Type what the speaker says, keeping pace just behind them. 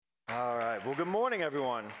right. Well, good morning,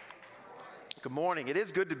 everyone. Good morning. It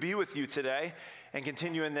is good to be with you today and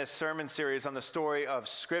continue in this sermon series on the story of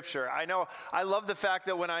Scripture. I know I love the fact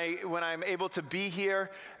that when I'm able to be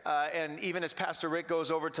here, and even as Pastor Rick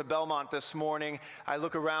goes over to Belmont this morning, I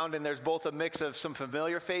look around and there's both a mix of some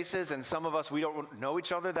familiar faces and some of us, we don't know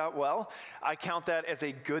each other that well. I count that as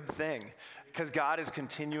a good thing because God is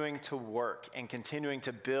continuing to work and continuing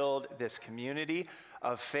to build this community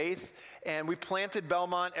of faith. And we planted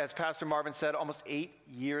Belmont, as Pastor Marvin said, almost 8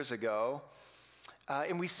 years ago.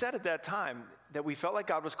 And we said at that time that we felt like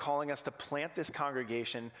God was calling us to plant this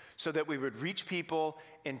congregation so that we would reach people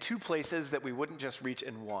in two places that we wouldn't just reach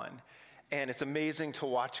in one. And it's amazing to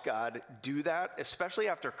watch God do that, especially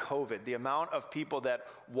after COVID. The amount of people that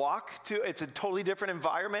walk to, it's a totally different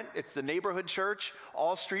environment. It's the neighborhood church,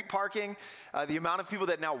 all street parking. The amount of people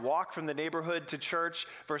that now walk from the neighborhood to church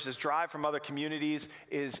versus drive from other communities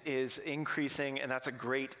is increasing, and that's a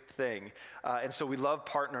great thing. And so we love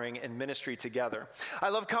partnering in ministry together. I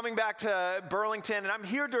love coming back to Burlington, and I'm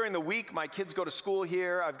here during the week. My kids go to school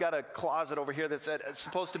here. I've got a closet over here that's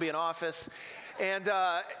supposed to be an office.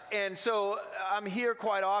 And so I'm here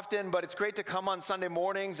quite often, but it's great to come on Sunday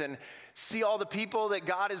mornings and see all the people that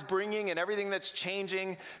God is bringing and everything that's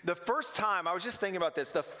changing. The first time, I was just thinking about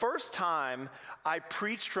this, the first time I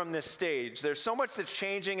preached from this stage, there's so much that's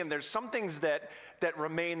changing and there's some things that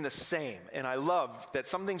remain the same. And I love that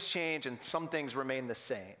some things change and some things remain the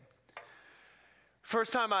same.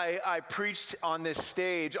 First time I preached on this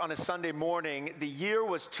stage on a Sunday morning, the year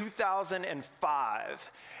was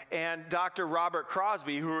 2005. And Dr. Robert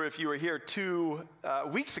Crosby, who, if you were here 2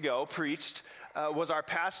 weeks ago, preached, was our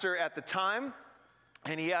pastor at the time.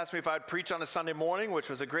 And he asked me if I'd preach on a Sunday morning, which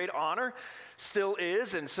was a great honor, still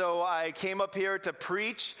is. And so I came up here to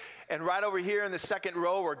preach. And right over here in the second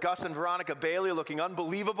row were Gus and Veronica Bailey, looking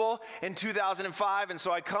unbelievable in 2005. And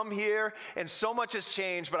so I come here, and so much has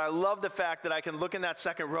changed, but I love the fact that I can look in that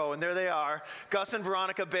second row, and there they are, Gus and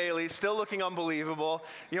Veronica Bailey, still looking unbelievable.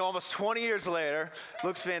 You know, almost 20 years later,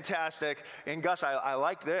 looks fantastic. And Gus, I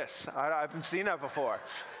like this. I haven't seen that before,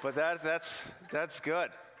 but that's good.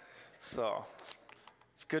 So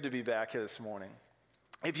it's good to be back here this morning.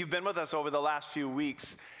 If you've been with us over the last few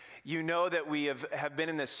weeks, you know that we have been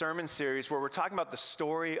in this sermon series where we're talking about the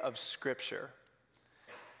story of Scripture.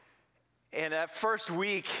 And that first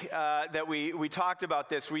week that we talked about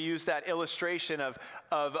this, we used that illustration of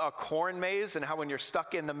a corn maze and how when you're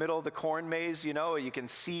stuck in the middle of the corn maze, you know, you can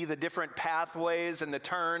see the different pathways and the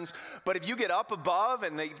turns. But if you get up above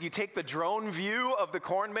and you take the drone view of the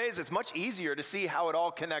corn maze, it's much easier to see how it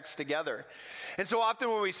all connects together. And so often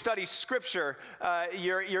when we study Scripture,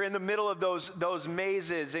 you're in the middle of those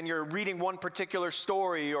mazes and you're reading one particular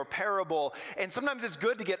story or parable. And sometimes it's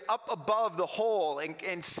good to get up above the whole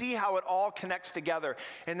and see how it all connects together.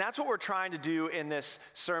 And that's what we're trying to do in this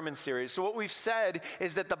sermon series. So what we've said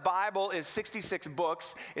is that the Bible is 66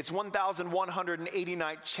 books, it's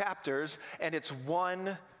 1,189 chapters, and it's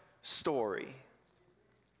one story.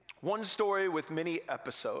 One story with many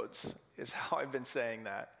episodes is how I've been saying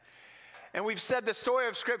that. And we've said the story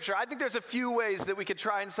of Scripture. I think there's a few ways that we could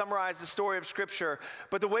try and summarize the story of Scripture.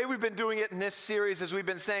 But the way we've been doing it in this series is we've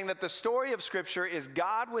been saying that the story of Scripture is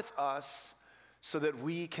God with us so that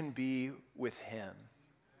we can be with Him.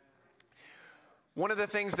 One of the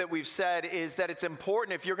things that we've said is that it's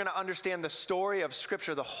important, if you're going to understand the story of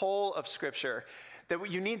Scripture, the whole of Scripture, that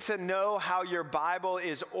you need to know how your Bible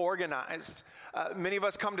is organized. Many of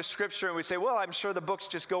us come to Scripture and we say, well, I'm sure the books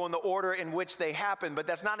just go in the order in which they happen, but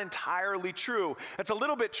that's not entirely true. It's a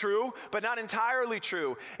little bit true, but not entirely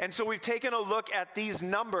true. And so we've taken a look at these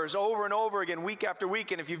numbers over and over again, week after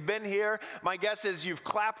week. And if you've been here, my guess is you've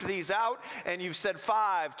clapped these out and you've said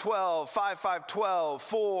 5, 12, 5, 5, 12,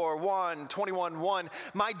 4, 1, 21, 1.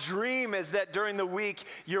 My dream is that during the week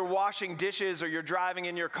you're washing dishes or you're driving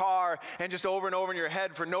in your car and just over and over in your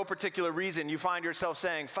head for no particular reason, you find yourself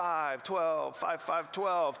saying 5, 12, 5, 5,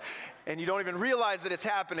 12, and you don't even realize that it's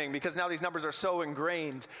happening because now these numbers are so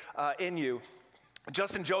ingrained in you.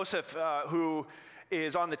 Justin Joseph, who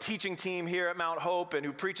is on the teaching team here at Mount Hope and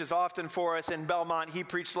who preaches often for us in Belmont, he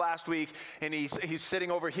preached last week, and he's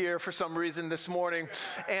sitting over here for some reason this morning,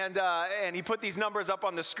 and he put these numbers up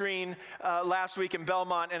on the screen last week in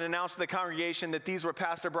Belmont and announced to the congregation that these were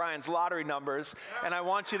Pastor Brian's lottery numbers, and I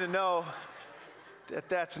want you to know that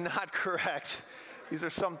that's not correct. These are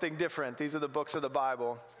something different. These are the books of the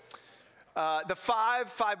Bible. The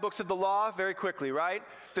five books of the law, very quickly, right?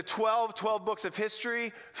 The 12 books of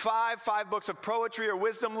history, five books of poetry or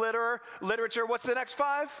wisdom literature. What's the next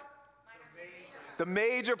 5? The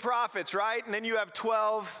major prophets, right? And then you have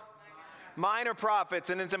 12 minor prophets,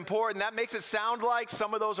 and it's important. That makes it sound like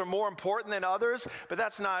some of those are more important than others, but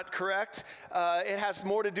that's not correct. It has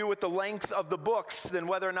more to do with the length of the books than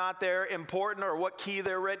whether or not they're important or what key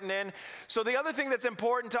they're written in. So the other thing that's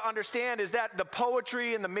important to understand is that the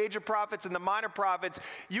poetry and the major prophets and the minor prophets,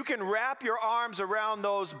 you can wrap your arms around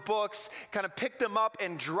those books, kind of pick them up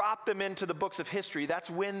and drop them into the books of history. That's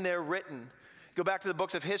when they're written. Go back to the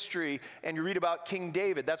books of history and you read about King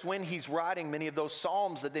David. That's when he's writing many of those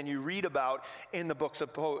psalms that then you read about in the books of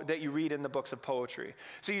that you read in the books of poetry.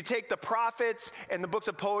 So you take the prophets and the books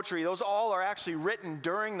of poetry; those all are actually written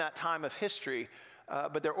during that time of history,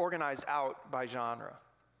 but they're organized out by genre.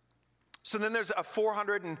 So then there's a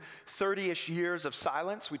 430-ish years of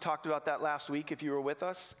silence. We talked about that last week if you were with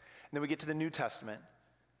us. And then we get to the New Testament.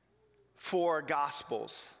 4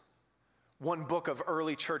 Gospels, 1 book of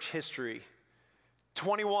early church history.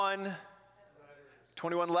 21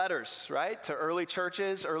 letters, right, to early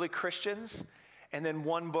churches, early Christians, and then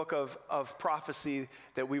 1 book of prophecy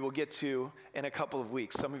that we will get to in a couple of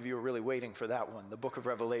weeks. Some of you are really waiting for that one, the book of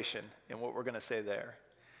Revelation, and what we're going to say there.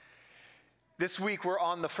 This week we're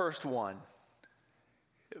on the first one,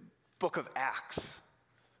 book of Acts,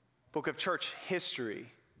 book of church history,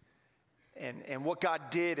 and what God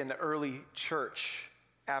did in the early church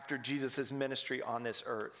after Jesus' ministry on this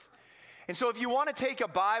earth. And so if you want to take a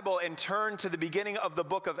Bible and turn to the beginning of the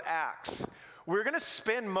book of Acts, we're going to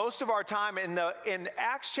spend most of our time in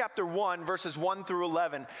Acts chapter 1, verses 1 through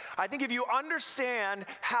 11. I think if you understand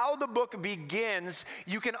how the book begins,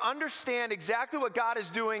 you can understand exactly what God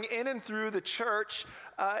is doing in and through the church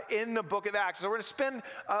in the book of Acts. So we're going to spend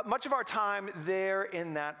much of our time there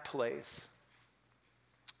in that place.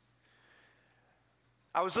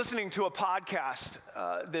 I was listening to a podcast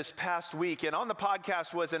this past week, and on the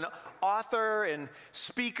podcast was an author and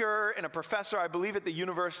speaker and a professor, I believe at the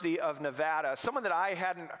University of Nevada, someone that I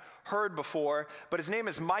hadn't heard before, but his name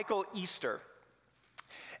is Michael Easter.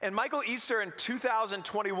 And Michael Easter in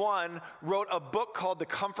 2021 wrote a book called The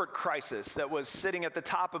Comfort Crisis that was sitting at the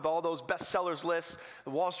top of all those bestsellers lists, the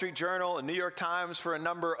Wall Street Journal and New York Times for a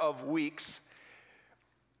number of weeks.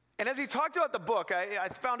 And as he talked about the book, I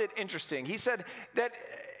found it interesting. He said that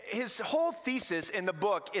his whole thesis in the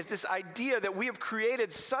book is this idea that we have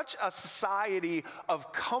created such a society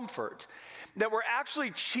of comfort that we're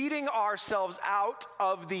actually cheating ourselves out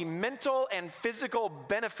of the mental and physical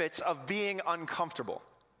benefits of being uncomfortable.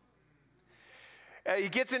 He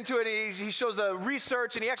gets into it, he shows the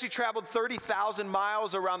research, and he actually traveled 30,000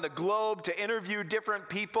 miles around the globe to interview different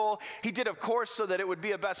people. He did, of course, so that it would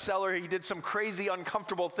be a bestseller, he did some crazy,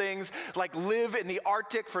 uncomfortable things, like live in the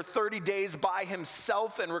Arctic for 30 days by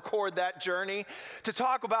himself and record that journey, to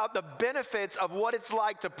talk about the benefits of what it's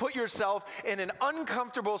like to put yourself in an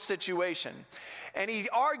uncomfortable situation. And he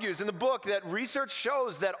argues in the book that research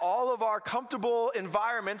shows that all of our comfortable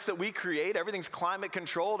environments that we create, everything's climate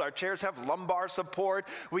controlled, our chairs have lumbar support,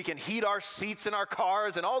 we can heat our seats in our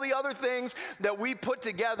cars and all the other things that we put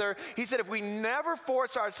together. He said if we never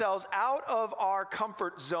force ourselves out of our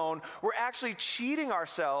comfort zone, we're actually cheating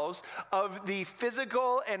ourselves of the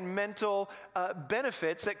physical and mental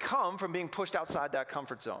benefits that come from being pushed outside that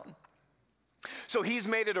comfort zone. So he's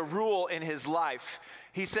made it a rule in his life.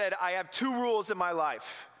 He said, I have 2 rules in my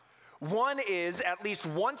life. One is, at least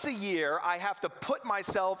once a year, I have to put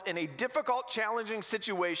myself in a difficult, challenging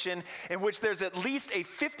situation in which there's at least a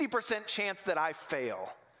 50% chance that I fail.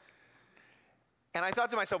 And I thought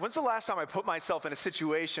to myself, when's the last time I put myself in a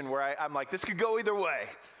situation where I'm like, this could go either way,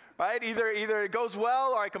 right? Either it goes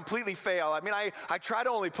well or I completely fail. I mean, I try to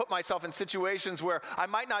only put myself in situations where I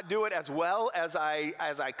might not do it as well as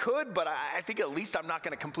I could, but I think at least I'm not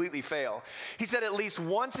going to completely fail. He said at least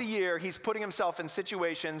once a year, he's putting himself in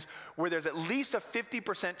situations where there's at least a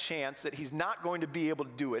 50% chance that he's not going to be able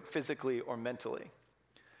to do it physically or mentally.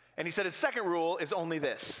 And he said his second rule is only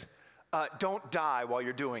this: don't die while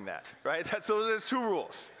you're doing that, right? So there's 2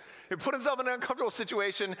 rules. He put himself in an uncomfortable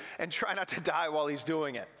situation and try not to die while he's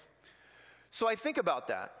doing it. So I think about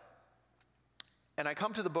that, and I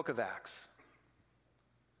come to the book of Acts.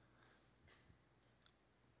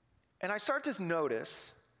 And I start to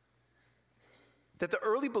notice that the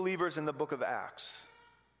early believers in the book of Acts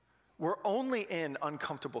were only in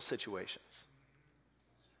uncomfortable situations.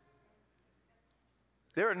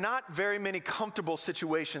 There are not very many comfortable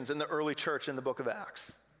situations in the early church in the book of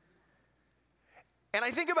Acts. And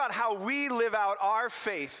I think about how we live out our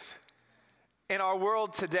faith in our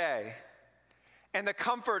world today and the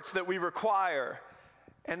comforts that we require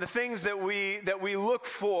and the things that we look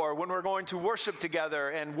for when we're going to worship together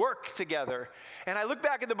and work together. And I look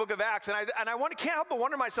back at the book of Acts, and can't help but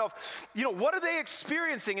wonder myself, what are they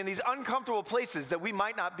experiencing in these uncomfortable places that we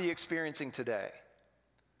might not be experiencing today?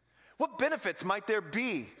 What benefits might there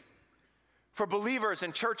be for believers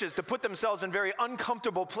and churches to put themselves in very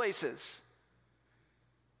uncomfortable places?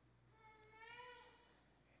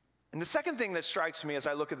 And the second thing that strikes me as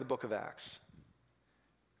I look at the book of Acts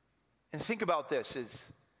and think about this is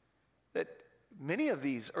that many of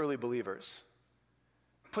these early believers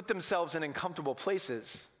put themselves in uncomfortable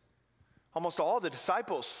places. Almost all the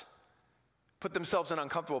disciples put themselves in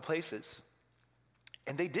uncomfortable places.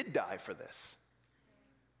 And they did die for this.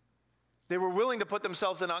 They were willing to put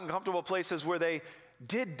themselves in uncomfortable places where they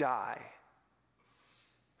did die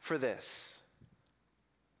for this.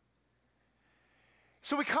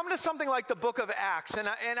 So we come to something like the book of Acts, and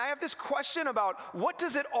I have this question about what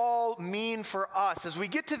does it all mean for us as we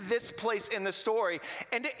get to this place in the story?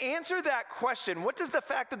 And to answer that question, what does the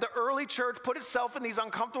fact that the early church put itself in these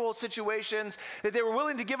uncomfortable situations, that they were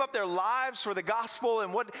willing to give up their lives for the gospel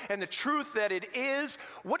and the truth that it is,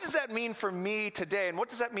 what does that mean for me today? And what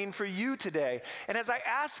does that mean for you today? And as I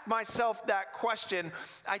ask myself that question,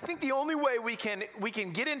 I think the only way we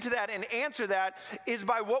can get into that and answer that is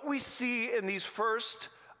by what we see in these first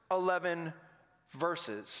 11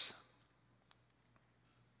 verses.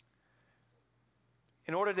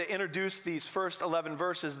 In order to introduce these first 11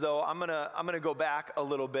 verses, though, I'm gonna go back a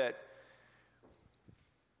little bit.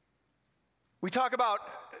 We talk about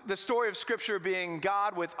the story of Scripture being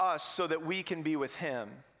God with us so that we can be with Him.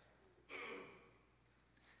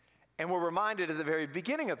 And we're reminded at the very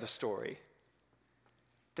beginning of the story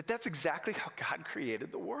that that's exactly how God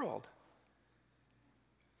created the world.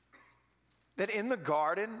 That in the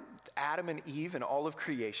garden, Adam and Eve and all of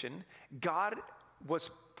creation, God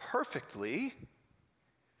was perfectly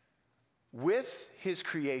with His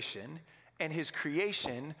creation, and His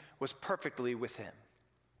creation was perfectly with Him.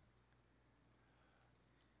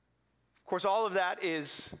 Of course, all of that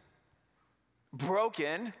is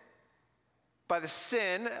broken by the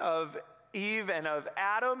sin of Eve and of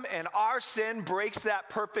Adam, and our sin breaks that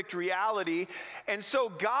perfect reality. And so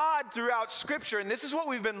God, throughout Scripture, and this is what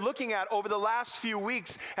we've been looking at over the last few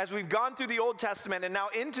weeks as we've gone through the Old Testament and now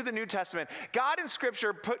into the New Testament, God in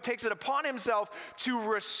Scripture takes it upon Himself to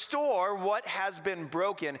restore what has been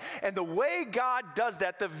broken. And the way God does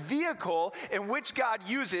that, the vehicle in which God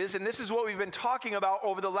uses, and this is what we've been talking about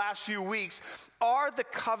over the last few weeks, are the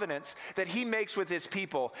covenants that He makes with His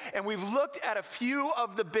people. And we've looked at a few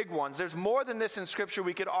of the big ones. There's more than this in Scripture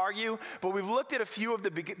we could argue, but we've looked at a few of the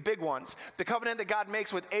big ones. The covenant that God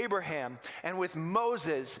makes with Abraham and with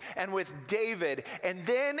Moses and with David. And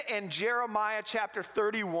then in Jeremiah chapter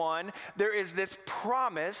 31, there is this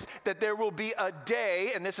promise that there will be a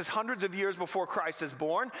day, and this is hundreds of years before Christ is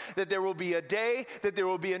born, that there will be a day, that there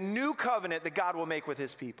will be a new covenant that God will make with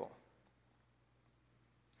His people.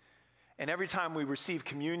 And every time we receive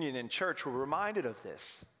communion in church, we're reminded of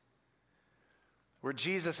this. Where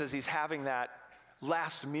Jesus, as He's having that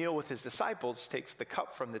last meal with His disciples, takes the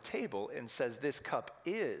cup from the table and says, "This cup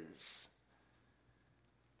is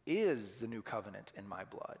the new covenant in my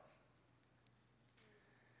blood."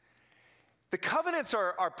 The covenants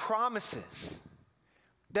are promises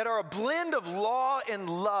that are a blend of law and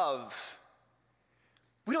love.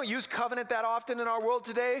 We don't use covenant that often in our world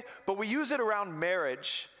today, but we use it around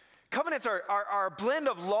marriage. Covenants are a blend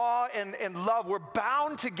of law and love. We're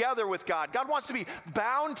bound together with God. God wants to be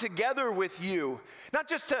bound together with you, not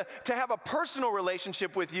just to have a personal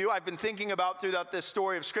relationship with you. I've been thinking about throughout this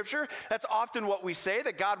story of Scripture, that's often what we say,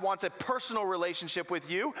 that God wants a personal relationship with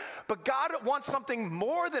you. But God wants something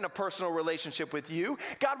more than a personal relationship with you.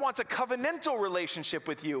 God wants a covenantal relationship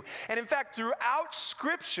with you. And in fact, throughout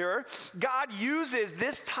Scripture, God uses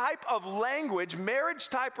this type of language,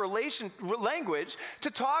 marriage-type language, to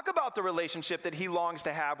talk about the relationship that He longs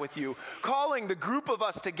to have with you, calling the group of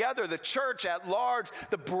us together, the church at large,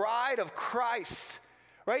 the bride of Christ,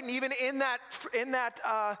 right? And even in that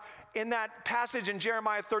passage in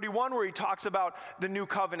Jeremiah 31 where He talks about the new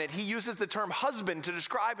covenant, He uses the term husband to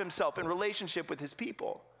describe Himself in relationship with His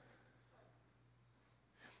people.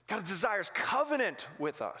 God desires covenant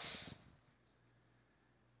with us.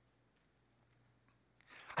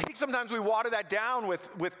 I think sometimes we water that down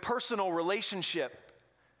with personal relationship.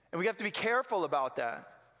 And we have to be careful about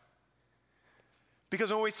that.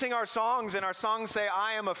 Because when we sing our songs and our songs say,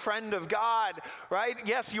 "I am a friend of God," right?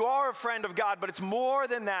 Yes, you are a friend of God, but it's more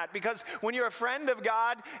than that. Because when you're a friend of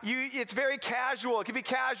God, it's very casual. It can be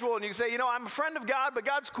casual, and you can say, I'm a friend of God, but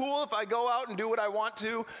God's cool if I go out and do what I want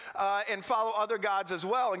to and follow other gods as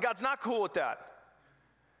well. And God's not cool with that.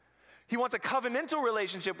 He wants a covenantal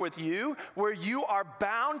relationship with you where you are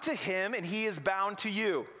bound to him and he is bound to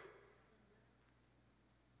you.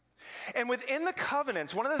 And within the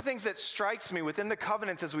covenants, one of the things that strikes me within the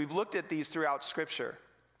covenants as we've looked at these throughout Scripture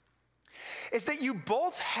is that you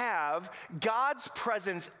both have God's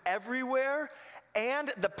presence everywhere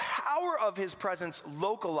and the power of his presence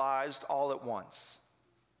localized all at once.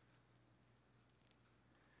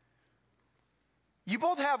 You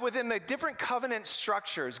both have within the different covenant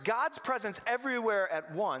structures God's presence everywhere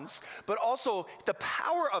at once, but also the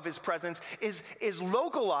power of his presence is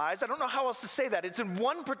localized. I don't know how else to say that. It's in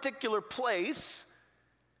one particular place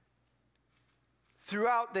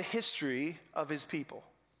throughout the history of his people.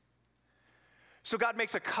 So God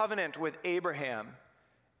makes a covenant with Abraham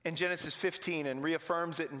in Genesis 15 and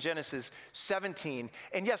reaffirms it in Genesis 17.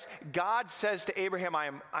 And yes, God says to Abraham,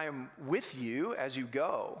 I am with you as you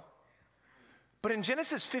go. But in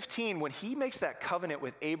Genesis 15, when he makes that covenant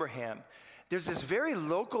with Abraham, there's this very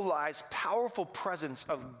localized, powerful presence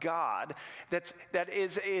of God that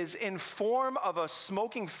is in form of a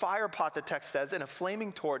smoking fire pot, the text says, and a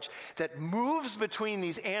flaming torch that moves between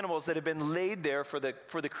these animals that have been laid there for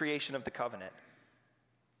the creation of the covenant.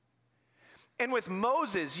 And with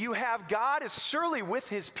Moses, you have God is surely with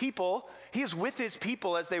his people. He is with his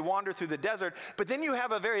people as they wander through the desert. But then you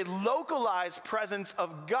have a very localized presence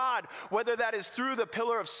of God, whether that is through the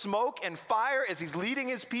pillar of smoke and fire as he's leading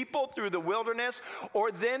his people through the wilderness,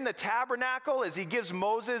 or then the tabernacle as he gives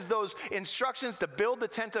Moses those instructions to build the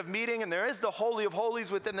tent of meeting. And there is the Holy of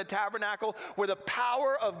Holies within the tabernacle where the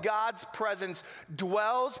power of God's presence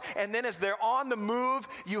dwells. And then as they're on the move,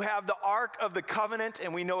 you have the Ark of the Covenant.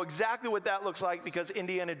 And we know exactly what that looks like because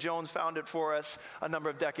Indiana Jones found it for us a number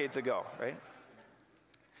of decades ago, right?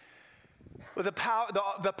 With the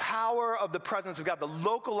power of the presence of God, the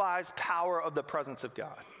localized power of the presence of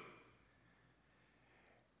God.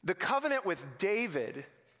 The covenant with David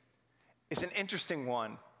is an interesting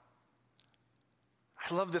one.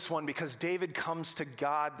 I love this one because David comes to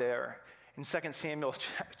God there in 2 Samuel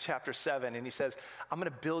chapter 7, and he says, I'm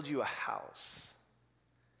going to build you a house.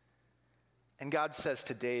 And God says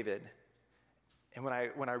to David, and when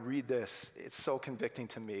I read this, it's so convicting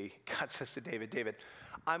to me. God says to David, David,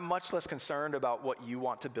 I'm much less concerned about what you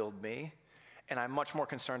want to build me, and I'm much more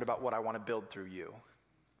concerned about what I want to build through you.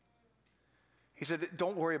 He said,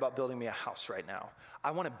 don't worry about building me a house right now.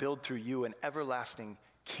 I want to build through you an everlasting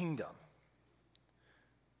kingdom.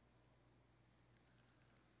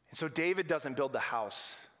 And so David doesn't build the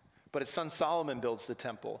house, but his son Solomon builds the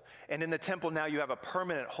temple. And in the temple now you have a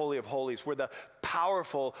permanent Holy of Holies where the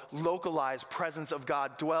powerful, localized presence of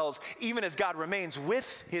God dwells, even as God remains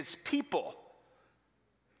with his people.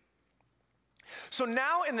 So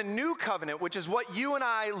now in the new covenant, which is what you and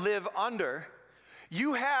I live under,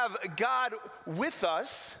 you have God with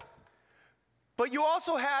us, but you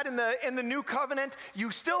also had in the new covenant,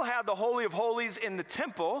 you still had the Holy of Holies in the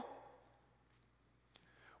temple,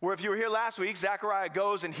 where if you were here last week, Zechariah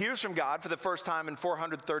goes and hears from God for the first time in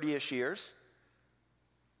 430-ish years.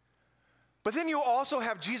 But then you also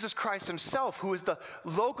have Jesus Christ himself, who is the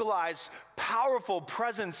localized, powerful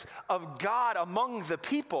presence of God among the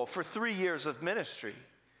people for 3 years of ministry.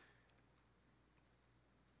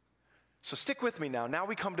 So stick with me now. Now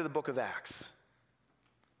we come to the book of Acts.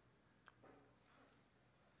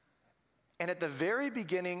 And at the very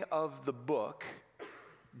beginning of the book,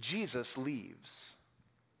 Jesus leaves.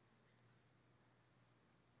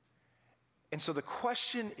 And so the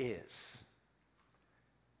question is,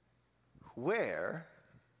 where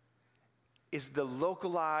is the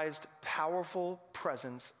localized, powerful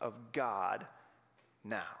presence of God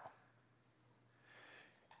now?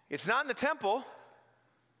 It's not in the temple.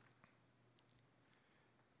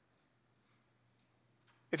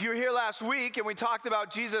 If you were here last week and we talked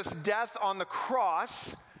about Jesus' death on the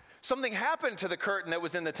cross, something happened to the curtain that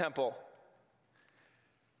was in the temple.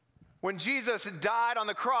 When Jesus died on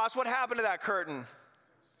the cross, what happened to that curtain?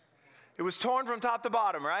 It was torn from top to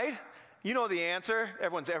bottom, right? You know the answer.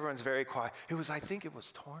 Everyone's very quiet. I think it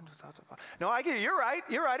was torn from top to bottom. No, I get it. You're right.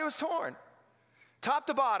 It was torn. Top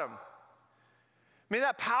to bottom. I mean,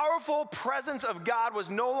 that powerful presence of God was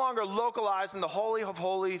no longer localized in the Holy of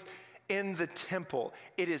Holies in the temple.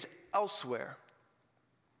 It is elsewhere.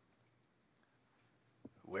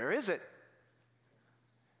 Where is it?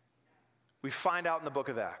 We find out in the book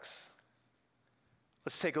of Acts.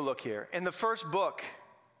 Let's take a look here. In the first book,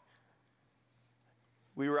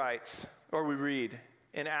 we read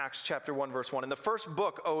in Acts chapter 1, verse 1, in the first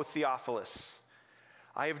book, O Theophilus,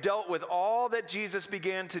 I have dealt with all that Jesus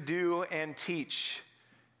began to do and teach.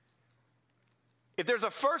 If there's a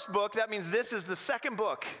first book, that means this is the second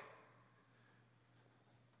book.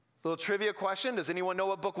 Little trivia question. Does anyone know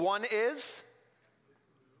what book 1 is?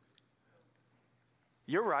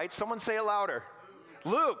 You're right. Someone say it louder.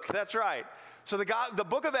 Luke, that's right. So the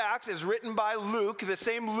book of Acts is written by Luke, the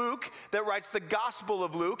same Luke that writes the Gospel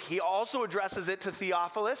of Luke. He also addresses it to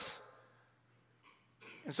Theophilus.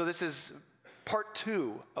 And so this is part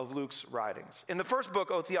 2 of Luke's writings. In the first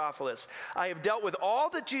book, O Theophilus, I have dealt with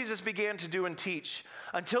all that Jesus began to do and teach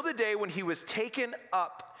until the day when he was taken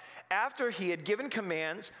up, after he had given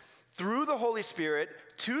commands through the Holy Spirit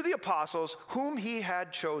to the apostles whom he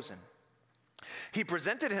had chosen. He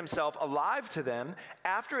presented himself alive to them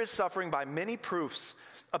after his suffering by many proofs,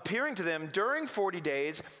 appearing to them during 40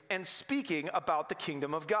 days and speaking about the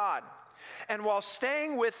kingdom of God. And while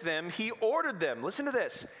staying with them, he ordered them, listen to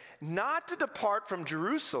this, not to depart from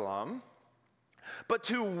Jerusalem, but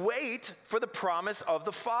to wait for the promise of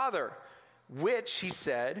the Father, which, he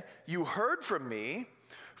said, you heard from me,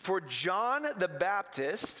 for John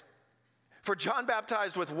baptized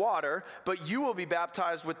with water, but you will be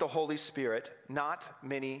baptized with the Holy Spirit not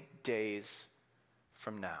many days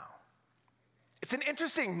from now. It's an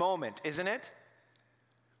interesting moment, isn't it?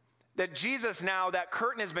 That Jesus now, that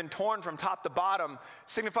curtain has been torn from top to bottom,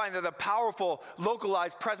 signifying that the powerful,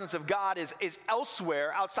 localized presence of God is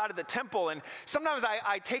elsewhere outside of the temple. And sometimes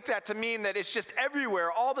I take that to mean that it's just everywhere,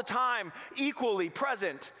 all the time, equally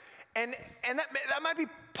present. And that might be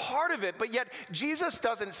part of it, but yet Jesus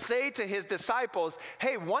doesn't say to his disciples,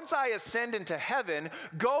 hey, once I ascend into heaven,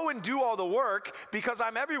 go and do all the work because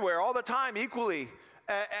I'm everywhere all the time equally.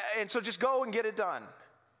 And so just go and get it done.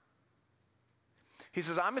 He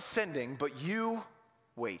says, I'm ascending, but you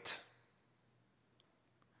wait.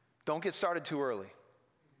 Don't get started too early.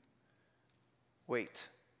 Wait.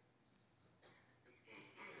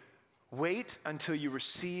 Wait until you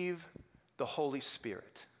receive the Holy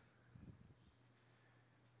Spirit.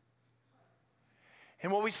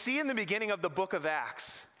 And what we see in the beginning of the book of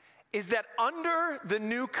Acts is that under the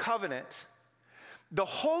new covenant, the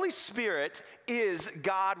Holy Spirit is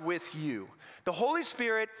God with you. The Holy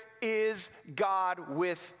Spirit is God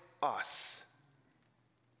with us.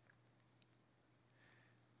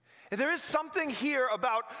 And there is something here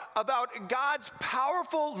about God's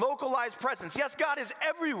powerful, localized presence. Yes, God is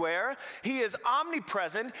everywhere. He is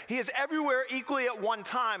omnipresent. He is everywhere equally at one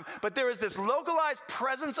time. But there is this localized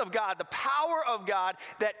presence of God, the power of God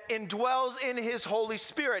that indwells in his Holy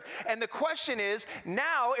Spirit. And the question is,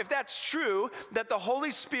 now, if that's true, that the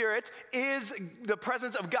Holy Spirit is the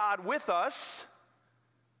presence of God with us,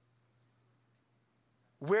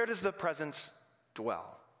 where does the presence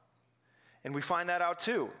dwell? And we find that out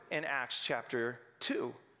too in Acts chapter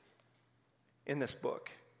 2 in this book.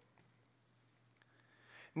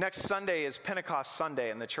 Next Sunday is Pentecost Sunday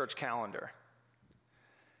in the church calendar.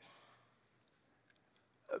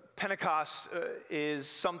 Pentecost is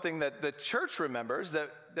something that the church remembers,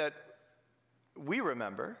 that we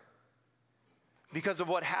remember, because of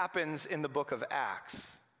what happens in the book of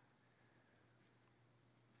Acts.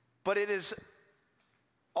 But it is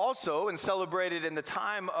also, and celebrated in the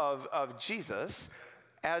time of Jesus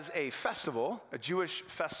as a festival, a Jewish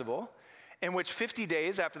festival, in which 50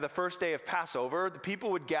 days after the first day of Passover, the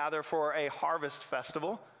people would gather for a harvest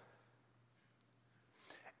festival.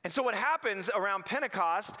 And so what happens around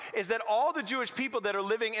Pentecost is that all the Jewish people that are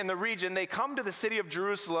living in the region, they come to the city of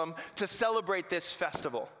Jerusalem to celebrate this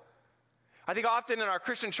festival. I think often in our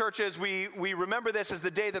Christian churches, we remember this as the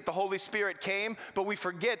day that the Holy Spirit came, but we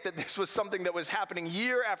forget that this was something that was happening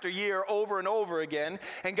year after year, over and over again.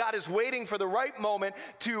 And God is waiting for the right moment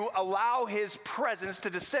to allow his presence to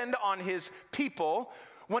descend on his people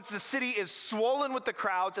once the city is swollen with the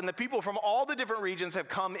crowds and the people from all the different regions have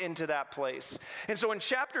come into that place. And so in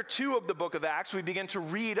chapter 2 of the book of Acts, we begin to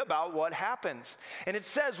read about what happens. And it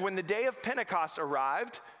says, when the day of Pentecost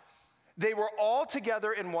arrived, they were all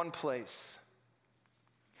together in one place.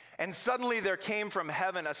 And suddenly there came from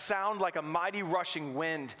heaven a sound like a mighty rushing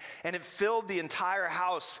wind, and it filled the entire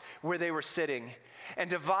house where they were sitting.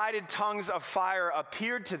 And divided tongues of fire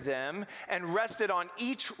appeared to them and rested on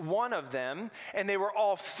each one of them. And they were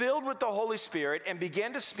all filled with the Holy Spirit and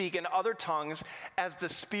began to speak in other tongues as the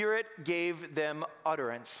Spirit gave them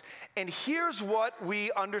utterance. And here's what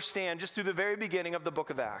we understand just through the very beginning of the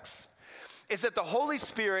book of Acts. Is that the Holy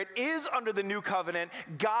Spirit is under the new covenant,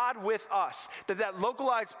 God with us. That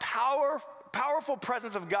localized powerful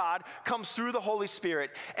presence of God comes through the Holy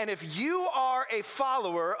Spirit. And if you are a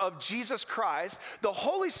follower of Jesus Christ, the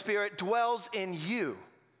Holy Spirit dwells in you.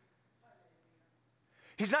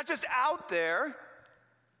 He's not just out there.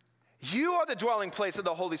 You are the dwelling place of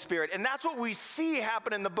the Holy Spirit. And that's what we see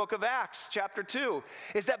happen in the book of Acts, chapter 2,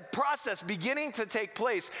 is that process beginning to take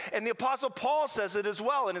place. And the Apostle Paul says it as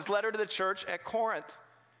well in his letter to the church at Corinth.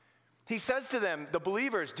 He says to them, the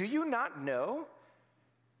believers, do you not know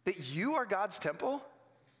that you are God's temple?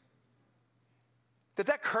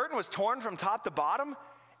 That curtain was torn from top to bottom,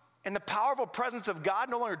 and the powerful presence of God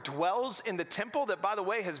no longer dwells in the temple that, by the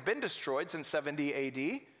way, has been destroyed since 70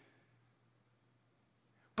 AD.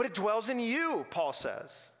 But it dwells in you, Paul says.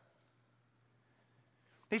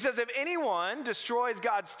 He says, if anyone destroys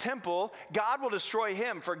God's temple, God will destroy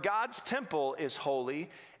him, for God's temple is holy,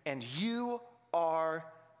 and you are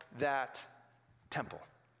that temple.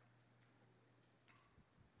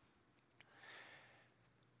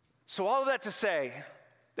 So all of that to say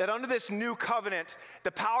that under this new covenant,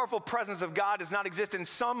 the powerful presence of God does not exist in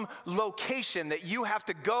some location that you have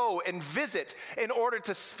to go and visit in order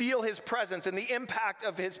to feel his presence and the impact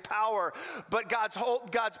of his power. But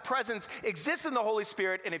God's presence exists in the Holy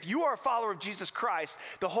Spirit, and if you are a follower of Jesus Christ,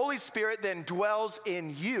 the Holy Spirit then dwells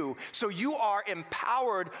in you. So you are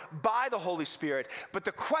empowered by the Holy Spirit. But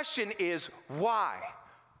the question is, why?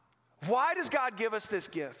 Why does God give us this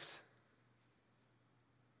gift?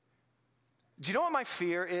 Do you know what my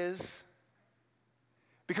fear is?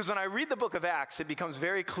 Because when I read the book of Acts, it becomes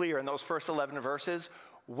very clear in those first 11 verses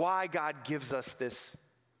why God gives us this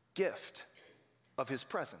gift of his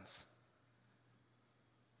presence.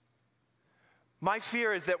 My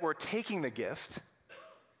fear is that we're taking the gift,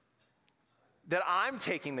 that I'm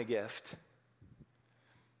taking the gift,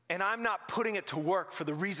 and I'm not putting it to work for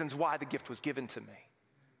the reasons why the gift was given to me.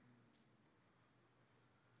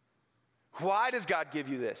 Why does God give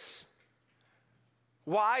you this?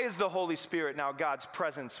 Why is the Holy Spirit now God's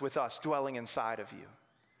presence with us dwelling inside of you?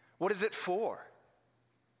 What is it for?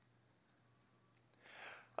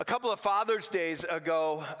 A couple of Father's Days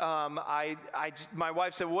ago, my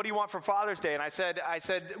wife said, what do you want for Father's Day? And I said,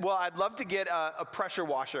 well, I'd love to get a pressure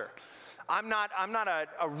washer. I'm not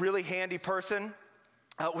a really handy person.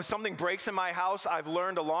 When something breaks in my house, I've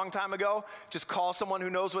learned a long time ago, just call someone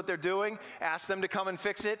who knows what they're doing, ask them to come and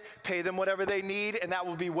fix it, pay them whatever they need, and that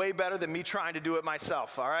will be way better than me trying to do it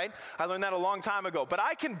myself, all right? I learned that a long time ago. But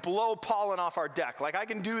I can blow pollen off our deck. Like, I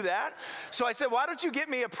can do that. So I said, why don't you get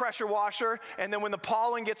me a pressure washer, and then when the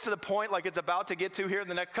pollen gets to the point like it's about to get to here in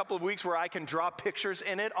the next couple of weeks where I can draw pictures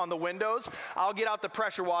in it on the windows, I'll get out the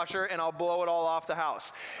pressure washer and I'll blow it all off the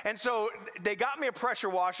house. And so they got me a pressure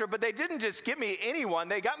washer, but they didn't just get me any one.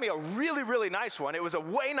 They got me a really, really nice one. It was a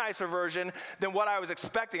way nicer version than what I was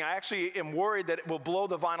expecting. I actually am worried that it will blow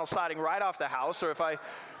the vinyl siding right off the house, or if I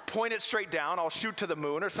point it straight down, I'll shoot to the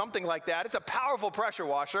moon or something like that. It's a powerful pressure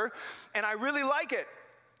washer, and I really like it.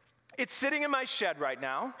 It's sitting in my shed right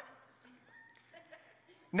now.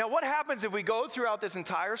 Now, what happens if we go throughout this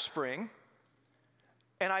entire spring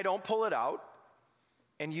and I don't pull it out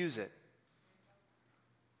and use it?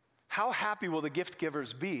 How happy will the gift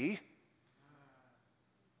givers be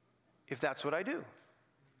if that's what I do?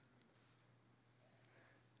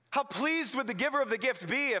 How pleased would the giver of the gift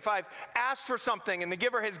be if I've asked for something and the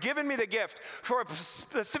giver has given me the gift for a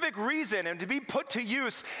specific reason and to be put to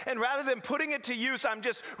use, and rather than putting it to use, I'm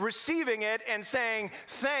just receiving it and saying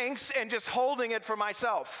thanks and just holding it for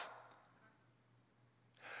myself.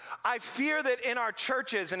 I fear that in our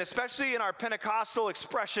churches, and especially in our Pentecostal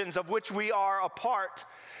expressions of which we are a part,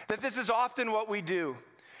 that this is often what we do.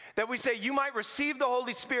 That we say, you might receive the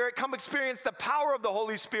Holy Spirit, come experience the power of the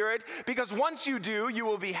Holy Spirit, because once you do, you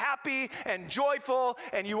will be happy and joyful,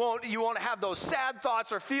 and you won't have those sad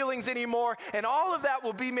thoughts or feelings anymore, and all of that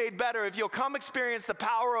will be made better if you'll come experience the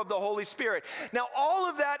power of the Holy Spirit. Now, all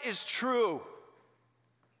of that is true.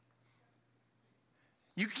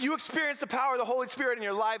 You experience the power of the Holy Spirit in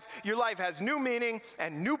your life. Your life has new meaning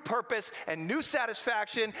and new purpose and new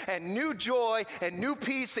satisfaction and new joy and new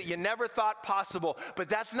peace that you never thought possible. But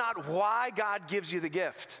that's not why God gives you the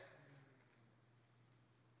gift.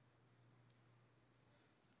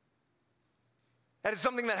 That is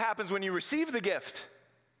something that happens when you receive the gift.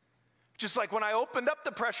 Just like when I opened up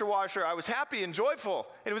the pressure washer, I was happy and joyful.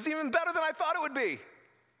 And it was even better than I thought it would be.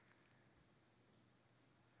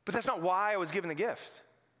 But that's not why I was given the gift.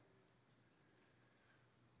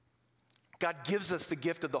 God gives us the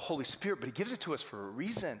gift of the Holy Spirit, but he gives it to us for a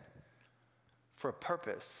reason, for a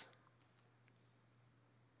purpose.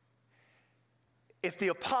 If the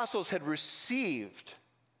apostles had received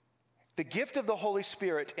the gift of the Holy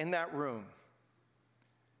Spirit in that room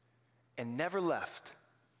and never left,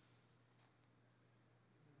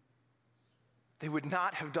 they would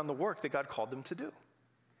not have done the work that God called them to do.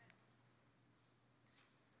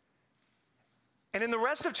 And in the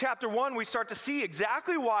rest of chapter 1, we start to see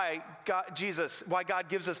exactly why God gives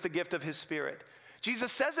us the gift of his Spirit.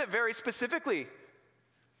 Jesus says it very specifically.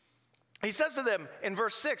 He says to them in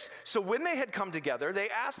verse 6, so when they had come together, they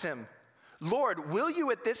asked him, Lord, will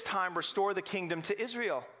you at this time restore the kingdom to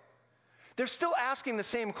Israel? They're still asking the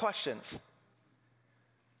same questions.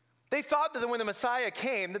 They thought that when the Messiah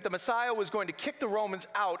came, that the Messiah was going to kick the Romans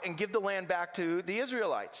out and give the land back to the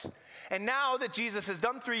Israelites. And now that Jesus has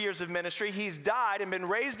done 3 years of ministry, he's died and been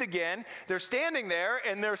raised again, they're standing there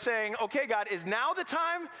and they're saying, okay, God, is now the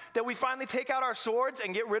time that we finally take out our swords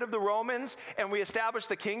and get rid of the Romans and we establish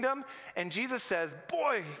the kingdom? And Jesus says,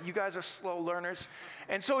 boy, you guys are slow learners.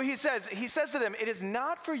 And so he says to them, it is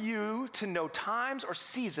not for you to know times or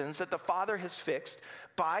seasons that the Father has fixed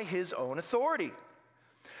by his own authority.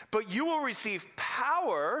 But you will receive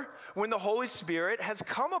power when the Holy Spirit has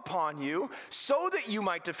come upon you so that you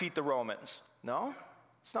might defeat the Romans. No,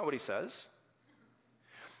 that's not what he says.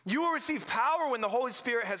 You will receive power when the Holy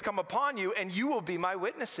Spirit has come upon you, and you will be my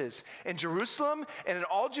witnesses in Jerusalem and in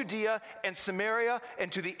all Judea and Samaria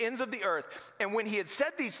and to the ends of the earth. And when he had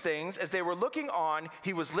said these things, as they were looking on,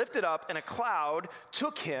 he was lifted up, and a cloud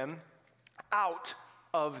took him out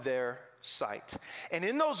of their sight. And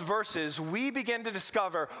in those verses, we begin to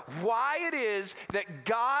discover why it is that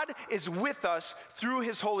God is with us through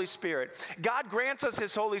his Holy Spirit. God grants us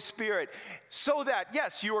his Holy Spirit so that,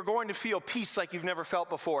 yes, you are going to feel peace like you've never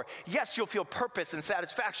felt before. Yes, you'll feel purpose and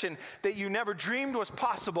satisfaction that you never dreamed was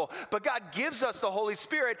possible. But God gives us the Holy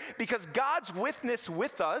Spirit because God's witness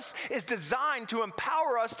with us is designed to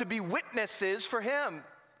empower us to be witnesses for him.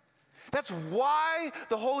 That's why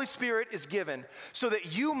the Holy Spirit is given, so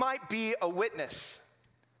that you might be a witness.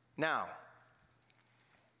 Now,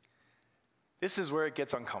 this is where it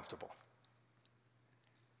gets uncomfortable.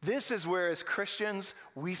 This is where, as Christians,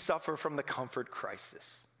 we suffer from the comfort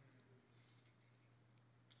crisis.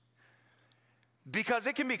 Because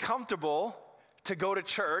it can be comfortable to go to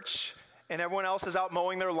church and everyone else is out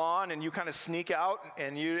mowing their lawn and you kind of sneak out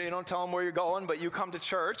and you don't tell them where you're going, but you come to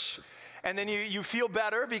church. And then you feel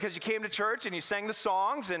better because you came to church and you sang the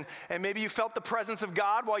songs and maybe you felt the presence of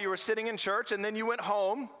God while you were sitting in church, and then you went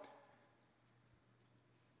home.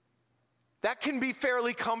 That can be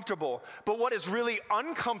fairly comfortable. But what is really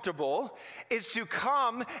uncomfortable is to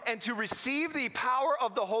come and to receive the power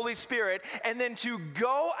of the Holy Spirit and then to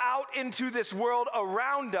go out into this world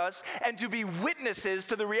around us and to be witnesses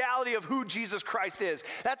to the reality of who Jesus Christ is.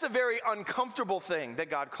 That's a very uncomfortable thing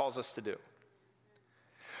that God calls us to do.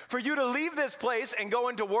 For you to leave this place and go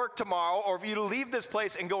into work tomorrow, or for you to leave this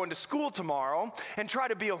place and go into school tomorrow and try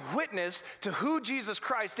to be a witness to who Jesus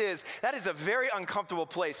Christ is, that is a very uncomfortable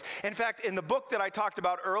place. In fact, in the book that I talked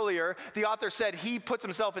about earlier, the author said he puts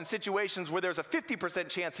himself in situations where there's a 50%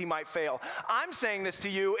 chance he might fail. I'm saying this to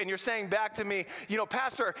you, and you're saying back to me,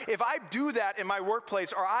 Pastor, if I do that in my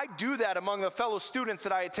workplace, or I do that among the fellow students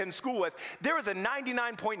that I attend school with, there is a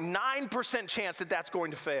 99.9% chance that that's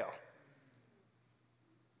going to fail.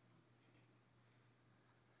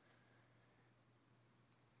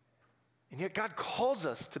 And yet God calls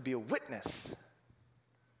us to be a witness.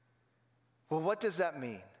 Well, what does that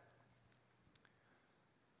mean?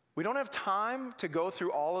 We don't have time to go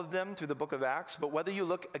through all of them through the book of Acts, but whether you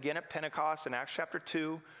look again at Pentecost in Acts chapter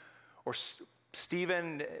 2, or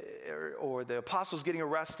Stephen or the apostles getting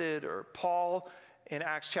arrested, or Paul in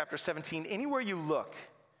Acts chapter 17, anywhere you look,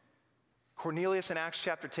 Cornelius in Acts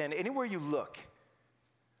chapter 10, anywhere you look,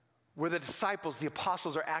 where the disciples, the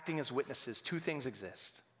apostles are acting as witnesses, two things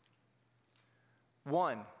exist.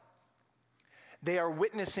 One, they are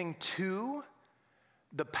witnessing to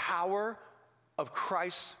the power of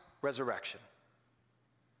Christ's resurrection.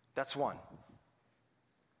 That's one.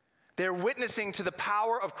 They're witnessing to the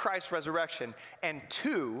power of Christ's resurrection. And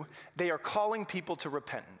two, they are calling people to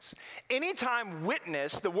repentance. Anytime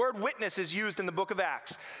witness, the word witness is used in the book of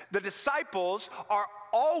Acts, the disciples are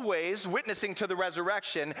always witnessing to the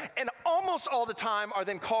resurrection, and almost all the time are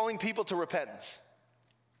then calling people to repentance.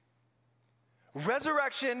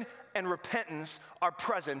 Resurrection and repentance are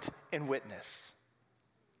present in witness.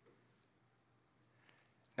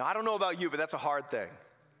 Now, I don't know about you, but that's a hard thing.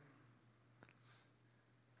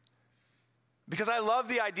 Because I love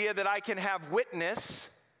the idea that I can have witness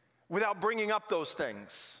without bringing up those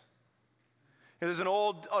things. There's an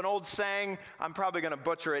old saying, I'm probably going to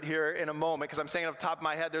butcher it here in a moment because I'm saying it off the top of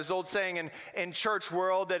my head. There's an old saying in church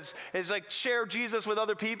world that's like share Jesus with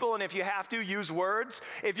other people, and if you have to, use words.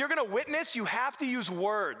 If you're going to witness, you have to use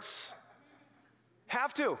words.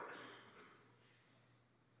 Have to.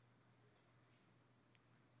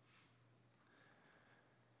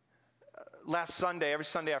 Last Sunday, every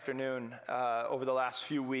Sunday afternoon over the last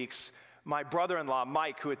few weeks, my brother-in-law,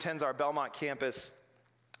 Mike, who attends our Belmont campus,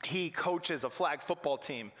 he coaches a flag football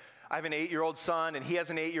team. I have an 8-year-old son, and he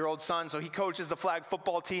has an 8-year-old son, so he coaches the flag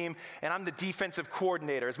football team, and I'm the defensive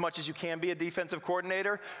coordinator. As much as you can be a defensive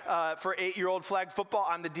coordinator for 8-year-old flag football,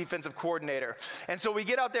 I'm the defensive coordinator. And so we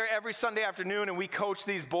get out there every Sunday afternoon, and we coach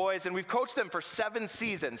these boys, and we've coached them for 7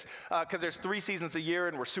 seasons, because there's 3 seasons a year,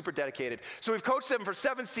 and we're super dedicated. So we've coached them for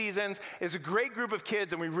 7 seasons. It's a great group of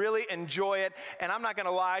kids, and we really enjoy it. And I'm not going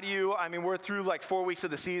to lie to you. I mean, we're through like 4 weeks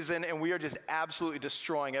of the season, and we are just absolutely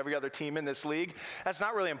destroying every other team in this league. That's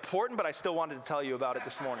not really important, but I still wanted to tell you about it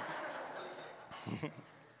this morning.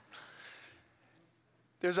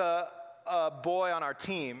 There's a boy on our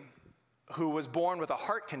team who was born with a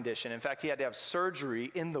heart condition. In fact, he had to have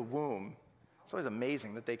surgery in the womb. It's always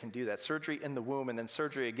amazing that they can do that. Surgery in the womb and then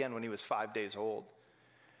surgery again when he was 5 days old.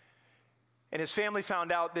 And his family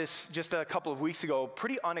found out this just a couple of weeks ago,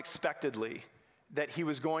 pretty unexpectedly, that he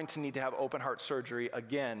was going to need to have open heart surgery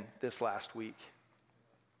again this last week.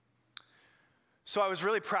 So I was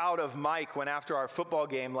really proud of Mike when after our football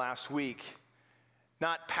game last week,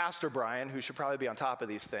 not Pastor Brian, who should probably be on top of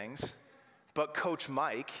these things, but Coach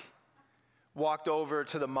Mike walked over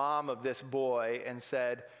to the mom of this boy and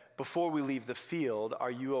said, before we leave the field,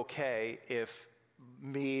 are you okay if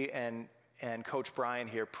me and Coach Brian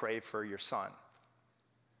here pray for your son?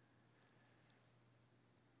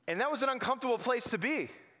 And that was an uncomfortable place to be,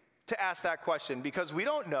 to ask that question, because we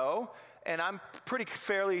don't know, and I'm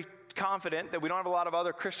fairly confident that we don't have a lot of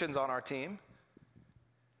other Christians on our team.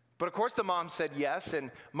 But of course the mom said yes,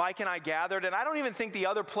 and Mike and I gathered, and I don't even think the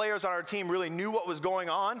other players on our team really knew what was going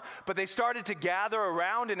on, but they started to gather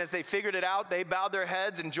around, and as they figured it out, they bowed their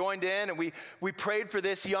heads and joined in, and we prayed for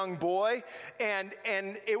this young boy, and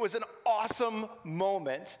it was an awesome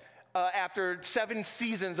moment. After 7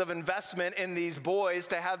 seasons of investment in these boys,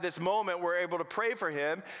 to have this moment, we're able to pray for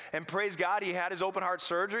him. And praise God, he had his open heart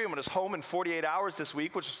surgery and was home in 48 hours this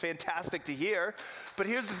week, which was fantastic to hear. But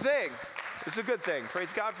here's the thing. This is a good thing.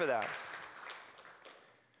 Praise God for that.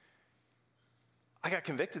 I got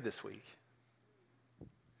convicted this week.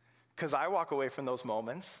 Because I walk away from those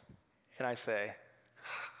moments and I say,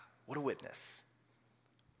 what a witness.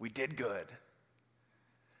 We did good.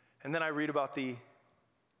 And then I read about the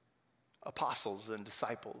apostles and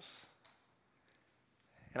disciples.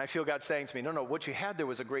 And I feel God saying to me, no, what you had there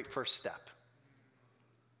was a great first step.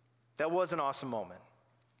 That was an awesome moment.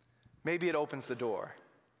 Maybe it opens the door.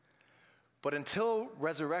 But until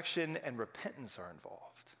resurrection and repentance are involved,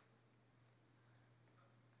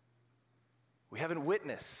 we haven't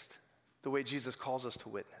witnessed the way Jesus calls us to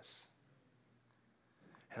witness.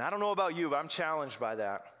 And I don't know about you, but I'm challenged by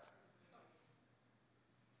that.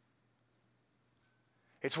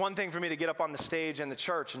 It's one thing for me to get up on the stage in the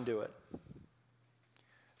church and do it.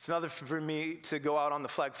 It's another for me to go out on the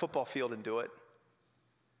flag football field and do it.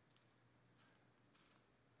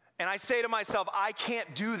 And I say to myself, I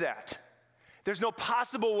can't do that. There's no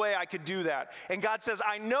possible way I could do that. And God says,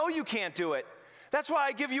 I know you can't do it. That's why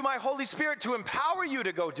I give you my Holy Spirit to empower you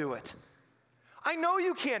to go do it. I know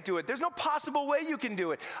you can't do it. There's no possible way you can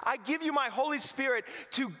do it. I give you my Holy Spirit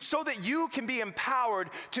so that you can be empowered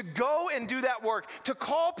to go and do that work, to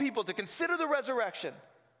call people to consider the resurrection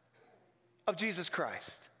of Jesus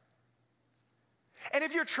Christ. And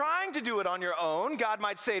if you're trying to do it on your own, God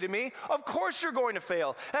might say to me, of course you're going to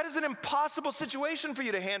fail. That is an impossible situation for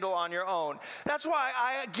you to handle on your own. That's why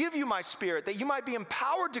I give you my Spirit, that you might be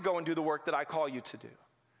empowered to go and do the work that I call you to do.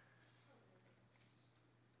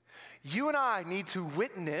 You and I need to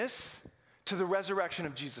witness to the resurrection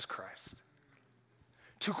of Jesus Christ,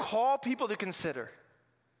 to call people to consider.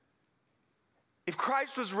 If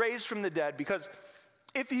Christ was raised from the dead, because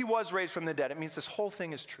if he was raised from the dead, it means this whole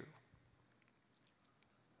thing is true.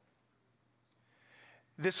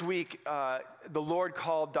 This week, the Lord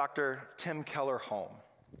called Dr. Tim Keller home.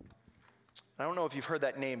 I don't know if you've heard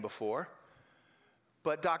that name before,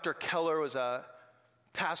 but Dr. Keller was a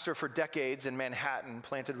pastor for decades in Manhattan,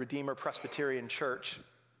 planted Redeemer Presbyterian Church,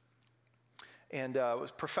 and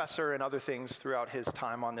was professor and other things throughout his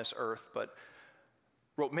time on this earth, but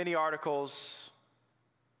wrote many articles,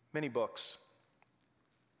 many books.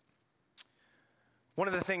 One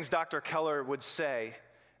of the things Dr. Keller would say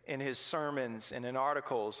in his sermons and in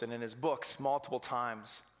articles and in his books multiple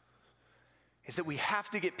times is that we have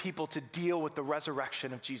to get people to deal with the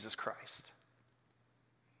resurrection of Jesus Christ.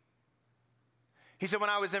 He said,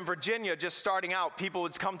 when I was in Virginia, just starting out, people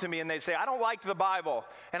would come to me and they'd say, I don't like the Bible.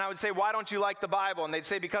 And I would say, why don't you like the Bible? And they'd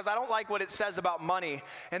say, because I don't like what it says about money.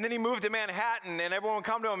 And then he moved to Manhattan, and everyone would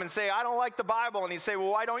come to him and say, I don't like the Bible. And he'd say,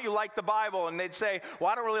 well, why don't you like the Bible? And they'd say,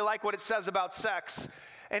 well, I don't really like what it says about sex.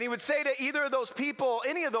 And he would say to either of those people,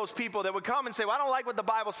 any of those people that would come and say, well, I don't like what the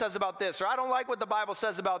Bible says about this, or I don't like what the Bible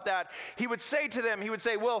says about that. He would say to them, he would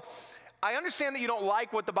say, well, I understand that you don't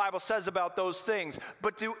like what the Bible says about those things,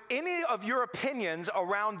 but do any of your opinions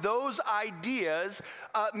around those ideas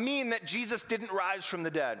mean that Jesus didn't rise from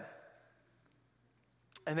the dead?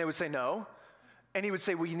 And they would say, no. And he would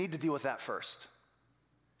say, well, you need to deal with that first.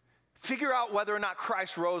 Figure out whether or not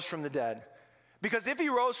Christ rose from the dead. Because if he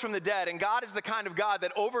rose from the dead, and God is the kind of God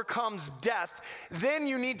that overcomes death, then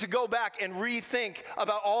you need to go back and rethink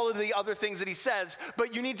about all of the other things that he says,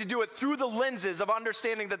 but you need to do it through the lenses of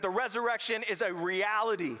understanding that the resurrection is a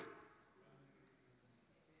reality.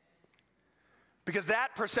 Because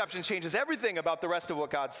that perception changes everything about the rest of what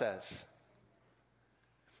God says.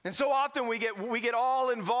 And so often we get all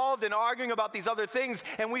involved in arguing about these other things,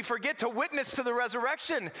 and we forget to witness to the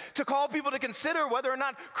resurrection, to call people to consider whether or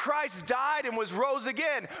not Christ died and was rose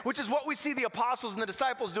again, which is what we see the apostles and the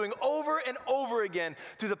disciples doing over and over again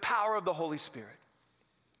through the power of the Holy Spirit.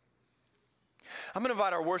 I'm going to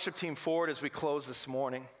invite our worship team forward as we close this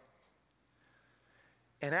morning.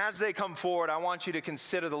 And as they come forward, I want you to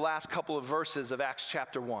consider the last couple of verses of Acts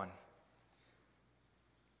chapter 1.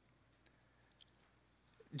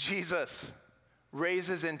 Jesus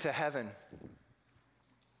raises into heaven.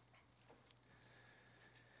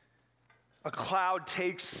 A cloud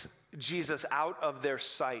takes Jesus out of their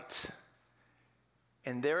sight.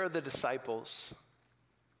 And there are the disciples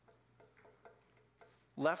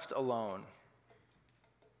left alone.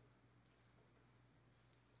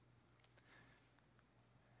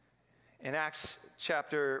 In Acts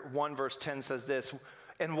chapter 1, verse 10 says this,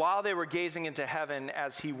 and while they were gazing into heaven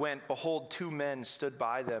as he went, behold, two men stood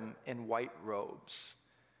by them in white robes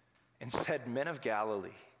and said, Men of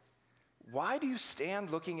Galilee, why do you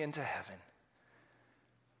stand looking into heaven?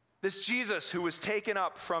 This Jesus who was taken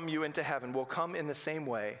up from you into heaven will come in the same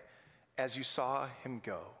way as you saw him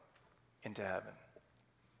go into heaven.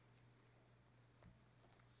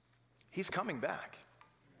 He's coming back.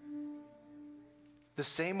 The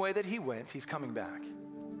same way that he went, he's coming back.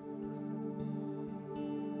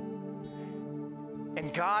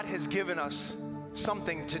 And God has given us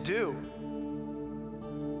something to do.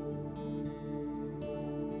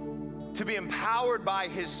 To be empowered by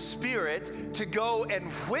his Spirit to go and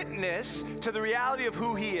witness to the reality of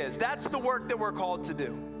who he is. That's the work that we're called to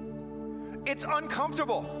do. It's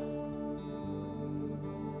uncomfortable.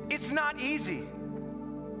 It's not easy.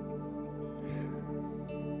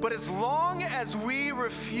 But as long as we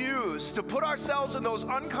refuse to put ourselves in those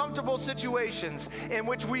uncomfortable situations in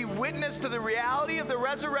which we witness to the reality of the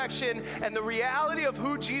resurrection and the reality of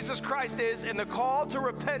who Jesus Christ is and the call to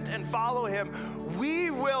repent and follow him, we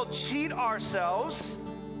will cheat ourselves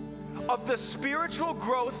of the spiritual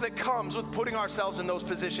growth that comes with putting ourselves in those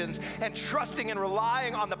positions and trusting and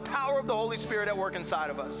relying on the power of the Holy Spirit at work inside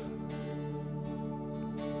of us.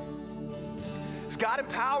 As God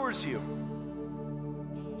empowers you,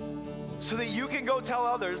 so that you can go tell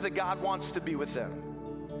others that God wants to be with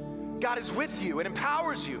them. God is with you and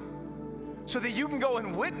empowers you so that you can go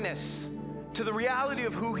and witness to the reality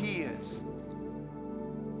of who he is.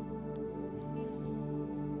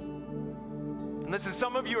 And listen,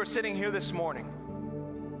 some of you are sitting here this morning.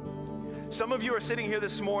 Some of you are sitting here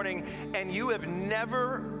this morning and you have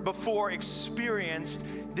never before experienced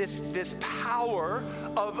this power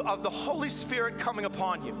of the Holy Spirit coming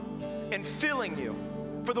upon you and filling you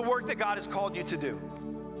for the work that God has called you to do.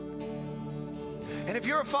 And if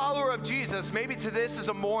you're a follower of Jesus, maybe this is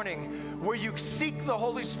a morning where you seek the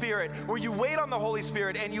Holy Spirit, where you wait on the Holy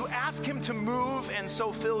Spirit and you ask him to move and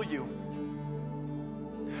so fill you.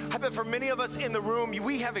 I bet for many of us in the room,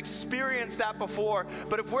 we have experienced that before,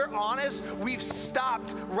 but if we're honest, we've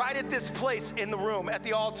stopped right at this place in the room, at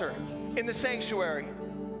the altar, in the sanctuary.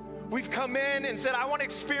 We've come in and said, I want to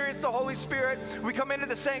experience the Holy Spirit. We come into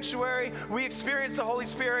the sanctuary, we experience the Holy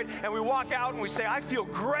Spirit, and we walk out and we say, I feel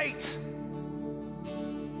great.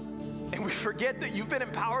 And we forget that you've been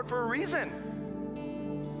empowered for a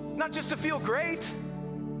reason. Not just to feel great,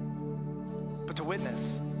 but to witness.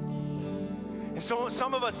 And so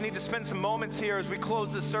some of us need to spend some moments here as we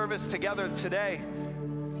close this service together today,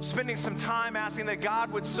 spending some time asking that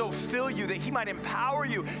God would so fill you that he might empower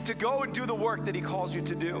you to go and do the work that he calls you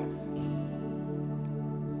to do.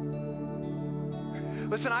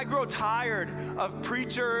 Listen, I grow tired of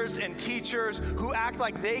preachers and teachers who act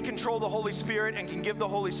like they control the Holy Spirit and can give the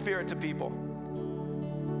Holy Spirit to people.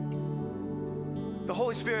 The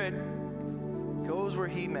Holy Spirit goes where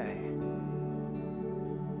he may.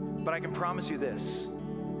 But I can promise you this,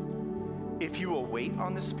 if you will wait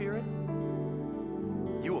on the Spirit,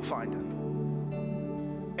 you will find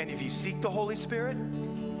him. And if you seek the Holy Spirit,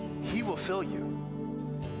 he will fill you.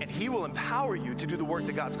 And he will empower you to do the work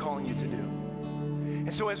that God's calling you to do.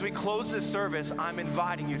 And so as we close this service, I'm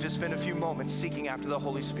inviting you to spend a few moments seeking after the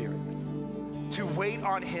Holy Spirit, to wait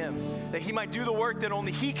on him, that he might do the work that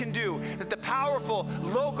only he can do, that the powerful,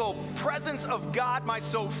 local presence of God might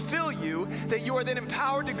so fill you that you are then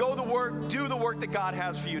empowered to go to work, do the work that God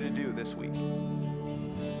has for you to do this week.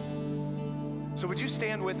 So would you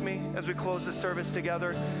stand with me as we close this service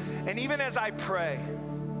together? And even as I pray,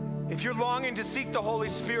 if you're longing to seek the Holy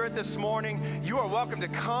Spirit this morning, you are welcome to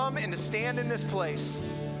come and to stand in this place,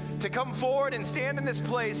 to come forward and stand in this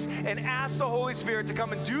place and ask the Holy Spirit to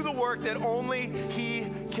come and do the work that only he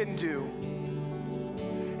can do.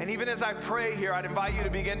 And even as I pray here, I'd invite you to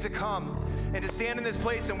begin to come and to stand in this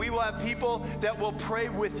place, and we will have people that will pray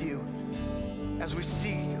with you as we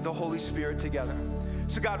seek the Holy Spirit together.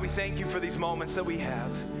 So God, we thank you for these moments that we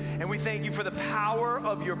have, and we thank you for the power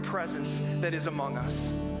of your presence that is among us.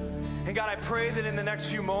 And God, I pray that in the next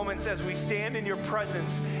few moments as we stand in your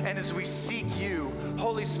presence and as we seek you,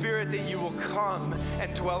 Holy Spirit, that you will come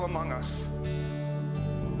and dwell among us.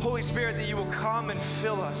 Holy Spirit, that you will come and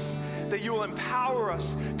fill us, that you will empower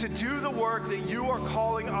us to do the work that you are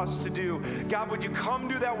calling us to do. God, would you come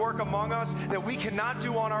do that work among us that we cannot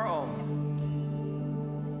do on our own?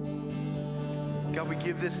 God, we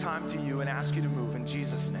give this time to you and ask you to move in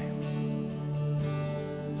Jesus' name.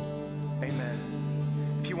 Amen.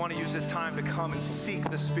 If you want to use this time to come and seek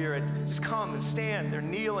the Spirit, just come and stand or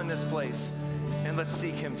kneel in this place and let's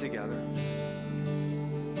seek him together.